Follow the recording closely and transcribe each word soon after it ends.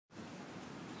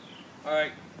All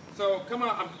right, so come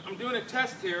on, I'm doing a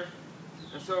test here,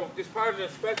 and so this part of the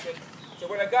inspection. So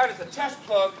what I got is a test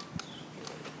plug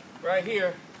right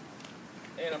here,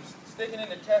 and I'm sticking in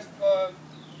the test plug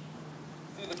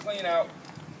through the clean out,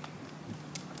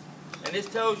 and this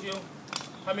tells you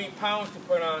how many pounds to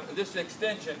put on. This is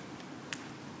extension,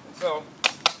 and so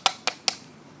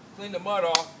clean the mud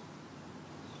off,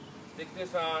 stick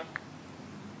this on,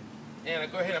 and I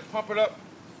go ahead and pump it up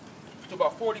to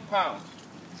about 40 pounds.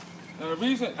 Now the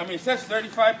reason, it says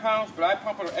 35 pounds, but I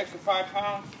pump it an extra 5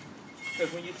 pounds,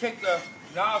 because when you take the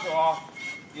nozzle off,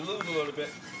 you lose a little bit.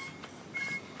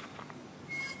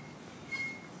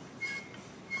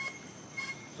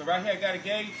 So right here I got a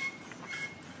gauge.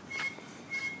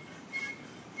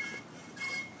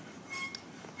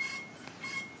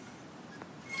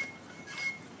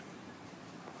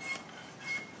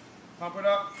 Pump it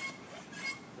up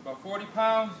to about 40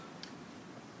 pounds.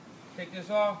 Take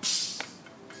this off.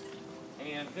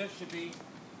 And this should be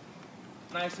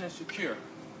nice and secure.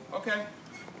 Okay,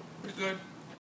 pretty good.